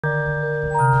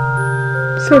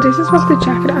So this is what the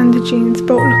jacket and the jeans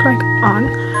both look like on.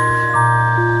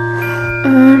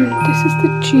 This is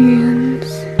the jeans,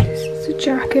 this is the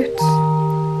jacket.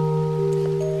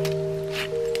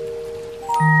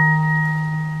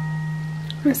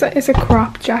 It's a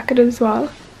crop jacket as well.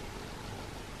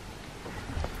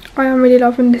 I am really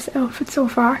loving this outfit so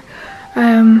far.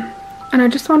 And I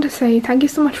just want to say thank you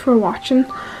so much for watching.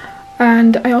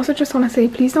 And I also just want to say,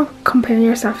 please don't compare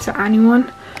yourself to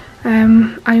anyone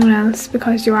else,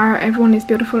 because everyone is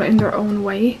beautiful in their own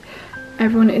way.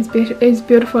 Everyone is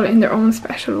beautiful in their own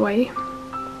special way.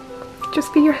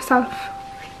 Just be yourself.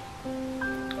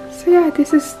 So yeah,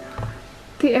 this is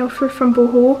the outfit from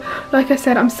Boohoo. Like I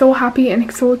said, I'm so happy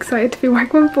and so excited to be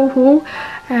working with Boohoo.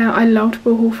 I loved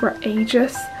Boohoo for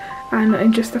ages,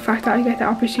 and just the fact that I get the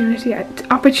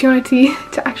opportunity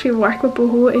to actually work with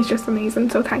Boohoo is just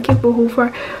amazing. So thank you, Boohoo,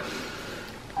 for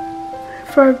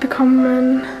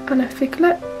becoming an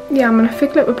affiliate. Yeah, I'm an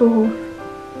affiliate with Boohoo.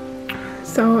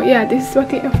 So yeah, this is what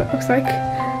the outfit looks like,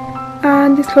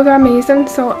 and these clothes are amazing.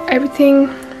 So everything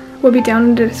will be down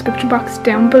in the description box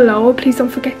down below. Please don't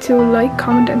forget to like,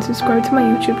 comment and subscribe to my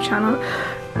YouTube channel.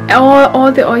 All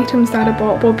the items that I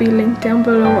bought will be linked down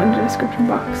below in the description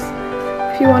box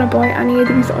if you want to buy any of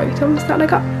these items that I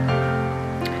got.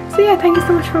 So yeah, thank you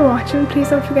so much for watching. Please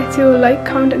don't forget to like,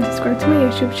 comment and subscribe to my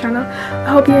YouTube channel. I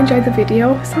hope you enjoyed the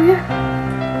video. So yeah,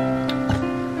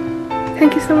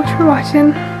 thank you so much for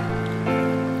watching.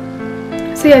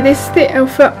 So yeah, this is the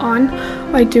outfit on.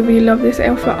 I do really love this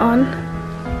outfit on.